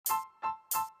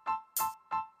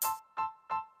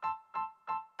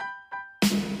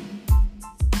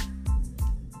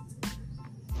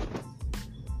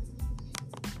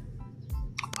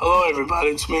Hello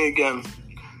everybody, it's me again.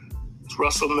 It's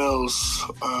Russell Mills.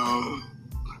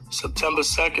 September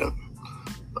 2nd,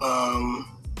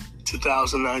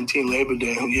 2019, Labor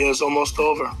Day. The year's almost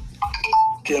over.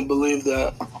 Can't believe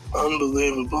that.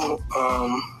 Unbelievable.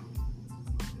 I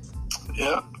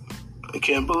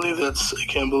can't believe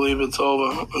it's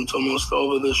over. It's almost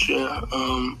over this year.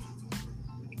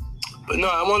 But no,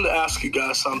 I wanted to ask you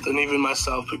guys something, even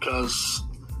myself, because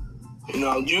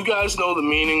do you guys know the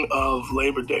meaning of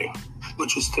Labor Day,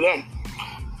 which is today?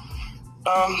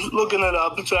 Looking it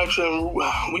up, it's actually in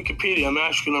Wikipedia. I'm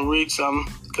actually going to read some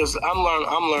because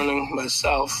I'm learning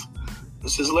myself. It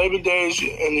says Labor Day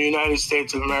in the United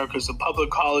States of America is a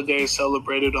public holiday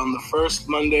celebrated on the first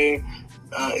Monday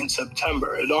in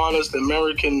September. It honors the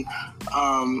American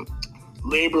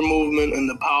labor movement and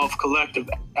the power of collective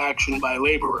action by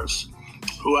laborers,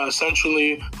 who are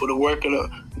essentially for the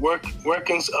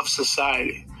workings of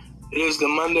society. It is the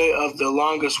Monday of the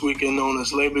longest weekend known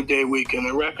as Labor Day weekend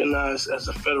and recognized as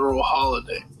a federal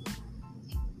holiday.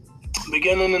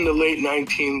 Beginning in the late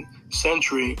 19th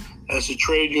century, as the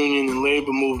trade union and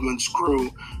labor movements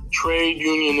grew, trade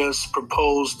unionists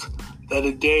proposed that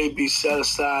a day be set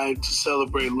aside to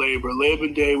celebrate labor. Labor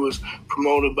Day was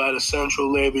promoted by the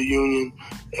Central Labor Union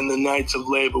and the Knights of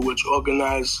Labor, which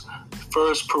organized the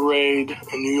first parade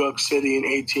in New York City in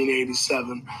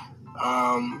 1887.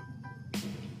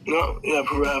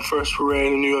 First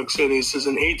parade in New York City. It says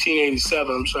in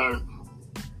 1887,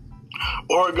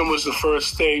 Oregon was the first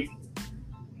state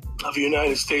of the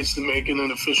United States to make it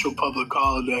an official public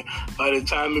holiday. By the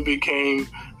time it became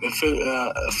an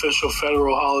official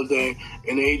federal holiday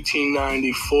in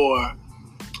 1894,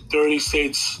 30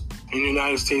 states in the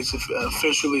United States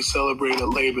officially celebrated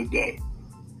Labor Day.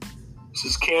 It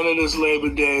says Canada's Labor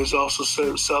Day is also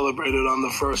celebrated on the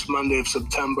first Monday of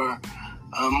September.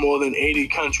 More than 80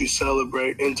 countries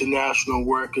celebrate International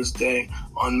Workers' Day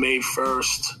on May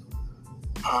 1st.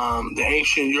 The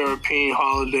ancient European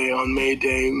holiday on May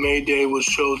Day. May Day was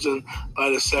chosen by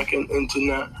the Second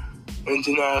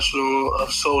International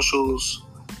of Socialist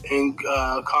and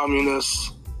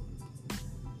Communist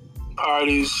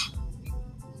parties.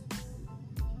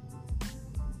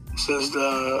 It says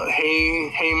the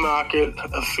Haymarket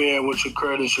Affair, which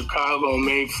occurred in Chicago on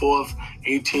May 4th,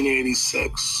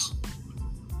 1886.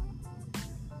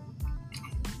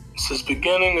 It says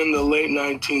beginning in the late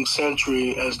 19th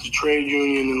century, as the trade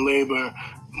union and labor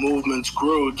movements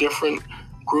grew, different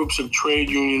groups of trade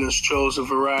unionists chose a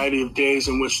variety of days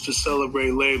in which to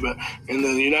celebrate labor. In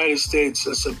the United States,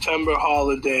 a September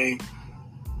holiday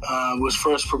was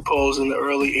first proposed in the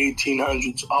early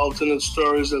 1800s. Alternate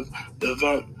stories of the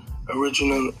event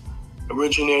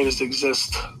originators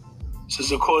exist. It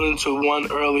says, according to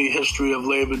one early history of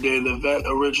Labor Day, the event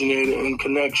originated in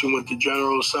connection with the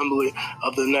General Assembly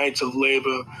of the Knights of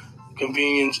Labor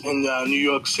convened in New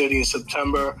York City in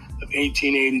September of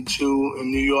 1882 in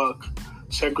New York.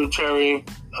 Secretary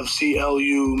of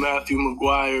CLU Matthew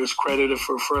McGuire is credited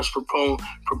for first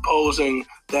proposing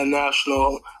that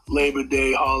National Labor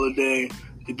Day holiday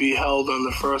to be held on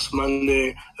the first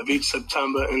Monday of each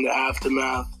September in the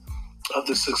aftermath of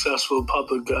the successful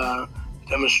public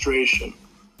demonstration.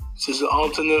 So the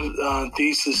alternate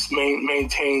thesis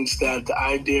maintains that the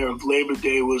idea of Labor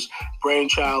Day was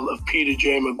brainchild of Peter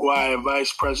J. McGuire,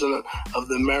 Vice President of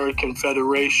the American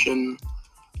Federation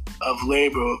of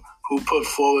Labor, who put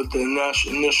forward the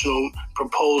initial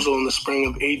proposal in the spring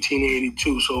of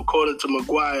 1882. So according to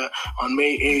McGuire, on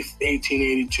May 8th,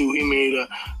 1882, he made a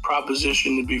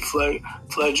proposition to be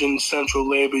fledgling Central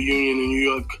Labor Union in New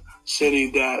York City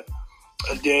that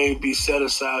a day be set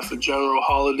aside for general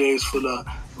holidays for the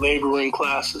laboring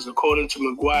classes. According to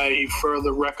McGuire, he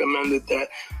further recommended that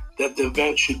the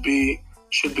event should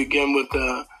begin with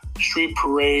a street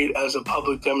parade as a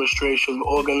public demonstration of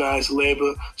organized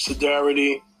labor,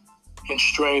 solidarity, and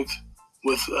strength,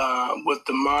 with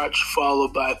the march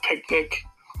followed by a picnic,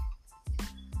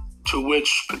 to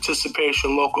which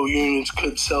participation local unions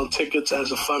could sell tickets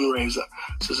as a fundraiser.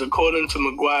 Says according to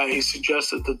McGuire, he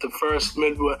suggested that the first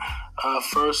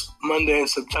Monday in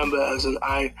September as an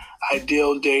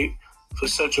ideal date for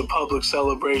such a public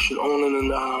celebration, owning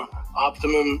an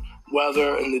optimum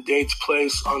weather and the dates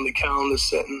placed on the calendar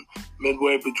sitting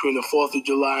midway between the 4th of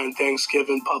July and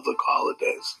Thanksgiving public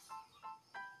holidays.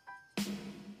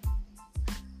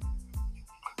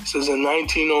 It says in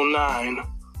 1909,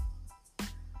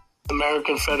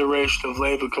 American Federation of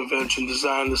Labor Convention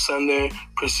designed the Sunday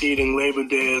preceding Labor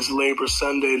Day as Labor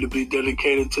Sunday to be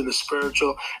dedicated to the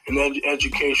spiritual and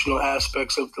educational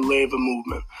aspects of the labor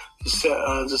movement.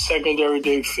 The secondary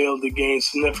date failed to gain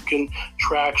significant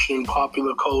traction in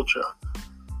popular culture.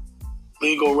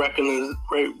 legal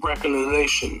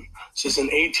recognition. Since in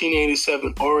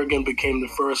 1887, Oregon became the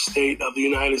first state of the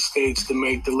United States to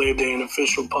make the Labor Day an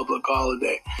official public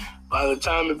holiday. By the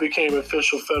time it became an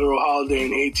official federal holiday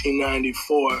in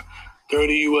 1894,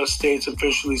 30 U.S. states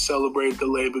officially celebrate the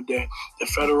Labor Day. The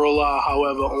federal law,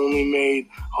 however, only made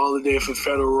holiday for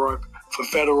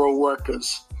federal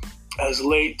workers. As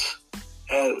late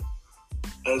as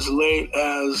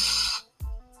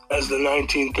the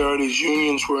 1930s,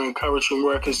 unions were encouraging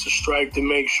workers to strike to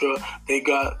make sure they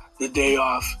got the day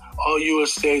off. All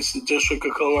U.S. states, the District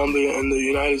of Columbia, and the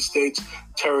United States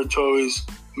territories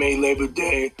made Labor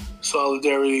Day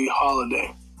solidarity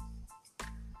holiday.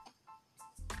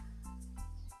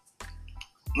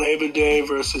 Labor Day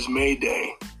versus May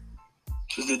Day.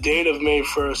 Since the date of May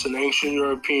 1st, an ancient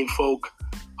European folk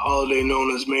holiday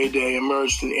known as May Day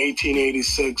emerged in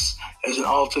 1886 as an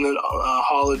alternate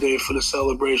holiday for the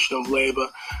celebration of labor,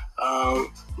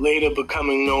 later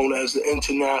becoming known as the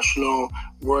International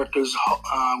Workers'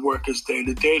 Day.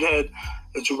 The date had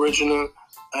its origin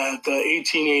at the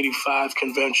 1885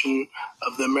 convention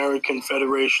of the American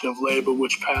Federation of Labor,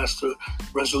 which passed a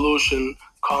resolution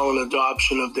calling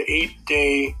adoption of the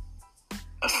 8-day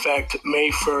effect May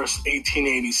 1st,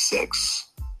 1886.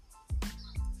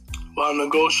 While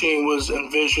negotiating was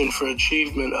envisioned for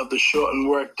achievement of the shortened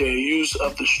workday, use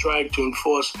of the strike to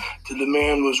enforce the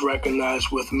demand was recognized,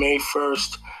 with May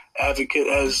 1st advocate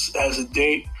as a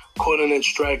date coordinate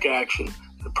strike action.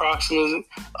 The proximity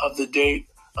of the date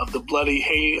of the bloody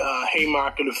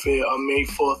Haymarket affair on May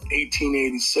 4th,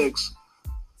 1886,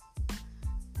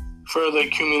 further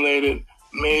accumulated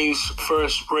May's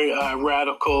first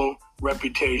radical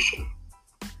reputation.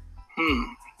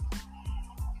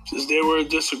 Since there were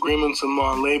disagreements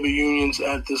among labor unions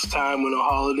at this time when a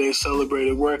holiday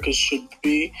celebrated workers should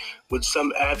be, with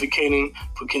some advocating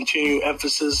for continued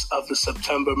emphasis of the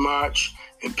September march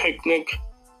and picnic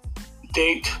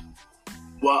date,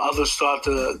 while others sought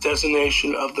the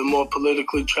designation of the more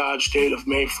politically charged date of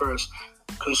May 1st.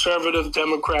 Conservative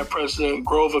Democrat President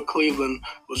Grover Cleveland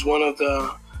was one of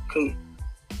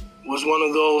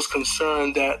those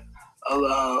concerned that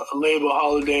a labor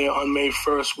holiday on May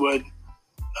 1st would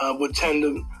tend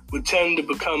to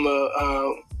become a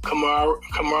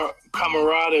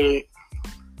camaraderie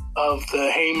of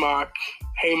the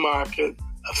Haymarket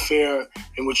affair,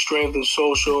 and would strengthen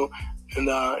social and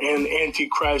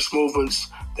anti-Christ movements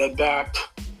that backed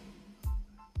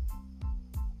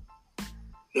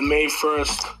the May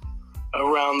 1st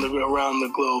around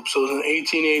the globe. So in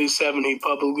 1887, he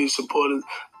publicly supported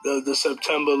the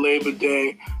September Labor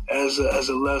Day as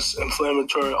a less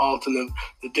inflammatory alternative.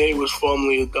 The day was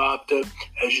formally adopted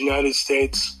as United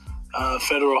States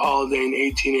federal holiday in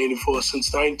 1884.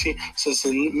 Since the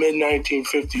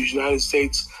mid-1950s, United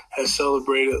States has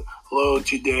celebrated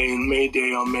Loyalty Day and May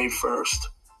Day on May 1st.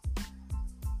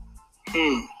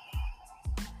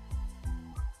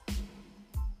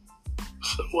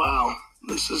 So, wow,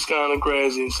 this is kind of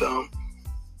crazy. So,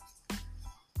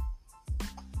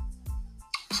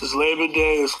 since Labor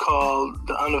Day is called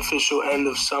the unofficial end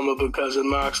of summer because it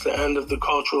marks the end of the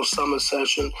cultural summer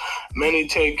session, many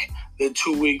take their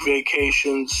 2-week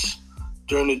vacations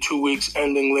during the 2 weeks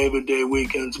ending Labor Day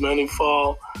weekends. Many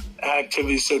fall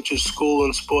activities such as school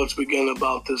and sports begin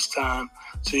about this time.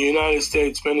 So in the United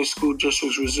States, many school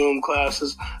districts resume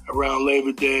classes around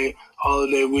Labor Day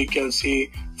holiday weekend.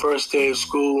 See, first day of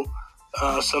school.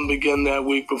 Some begin that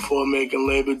week before making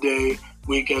Labor Day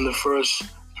weekend the first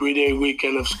 3-day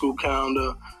weekend of school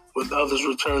calendar, with others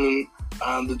returning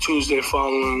the Tuesday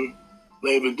following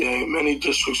Labor Day. Many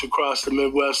districts across the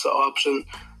Midwest are option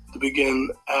to begin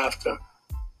after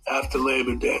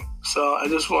Labor Day. So I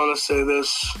just want to say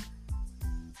this,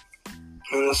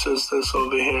 and it says this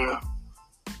over here.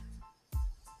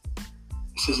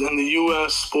 It says, in the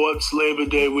U.S., sports Labor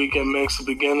Day weekend makes the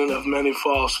beginning of many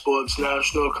fall sports.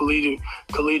 National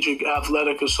Collegiate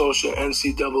Athletic Association,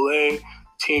 NCAA,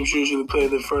 teams usually play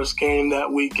their first game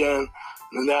that weekend.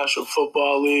 The National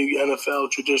Football League,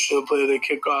 NFL, traditionally play their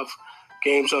kickoff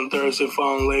games on Thursday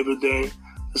following Labor Day.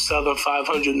 The Southern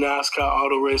 500 NASCAR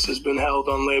auto race has been held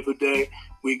on Labor Day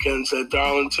weekends at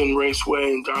Darlington Raceway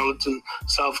in Darlington,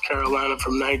 South Carolina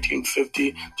from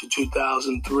 1950 to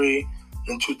 2003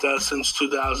 and since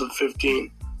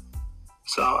 2015.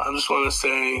 So I just want to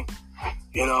say,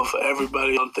 for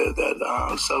everybody out there that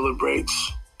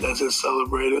just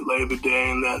celebrated Labor Day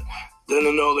and that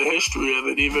didn't know the history of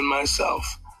it, even myself,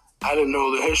 I didn't know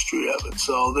the history of it.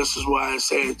 So this is why I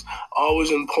say it's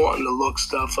always important to look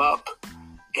stuff up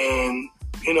and,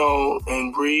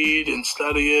 and read and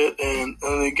study it. And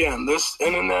again, this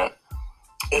internet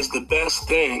is the best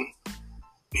thing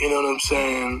You know what I'm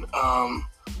saying?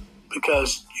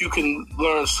 Because you can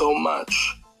learn so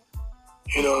much,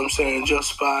 you know what I'm saying,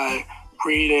 just by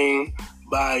reading,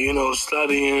 by,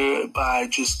 studying, by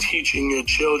just teaching your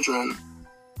children,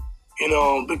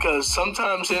 because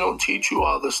sometimes they don't teach you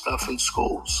all this stuff in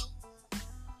schools.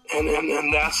 And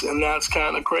that's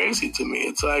kind of crazy to me.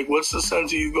 It's like, what's the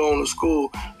sense of you going to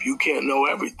school if you can't know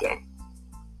everything?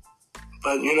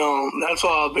 But, that's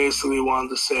all I basically wanted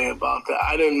to say about that.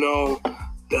 I didn't know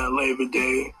that Labor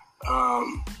Day,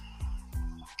 I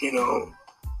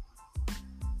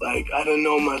didn't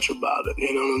know much about it.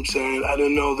 You know what I'm saying? I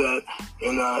didn't know that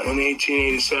in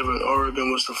 1887,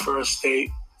 Oregon was the first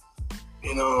state,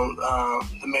 to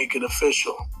make it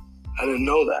official. I didn't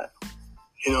know that.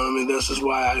 You know what I mean? This is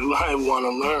why I want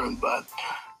to learn. But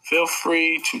feel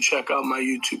free to check out my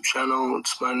YouTube channel.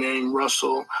 It's my name,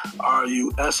 Russell,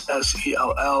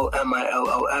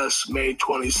 RUSSELLMILLS, May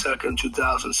 22nd,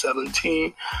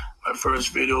 2017. My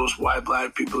first video is Why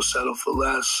Black People Settle for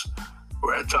Less,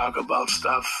 where I talk about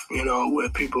stuff, where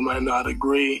people might not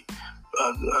agree.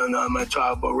 And I might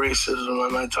talk about racism, I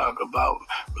might talk about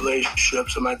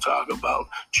relationships, I might talk about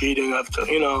cheating,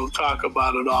 talk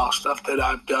about it all, stuff that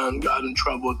I've done, got in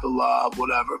trouble with the law,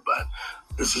 whatever. But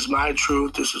this is my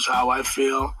truth, this is how I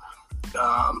feel.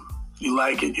 You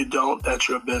like it, you don't, that's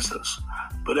your business.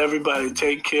 But everybody,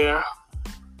 take care.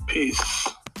 Peace.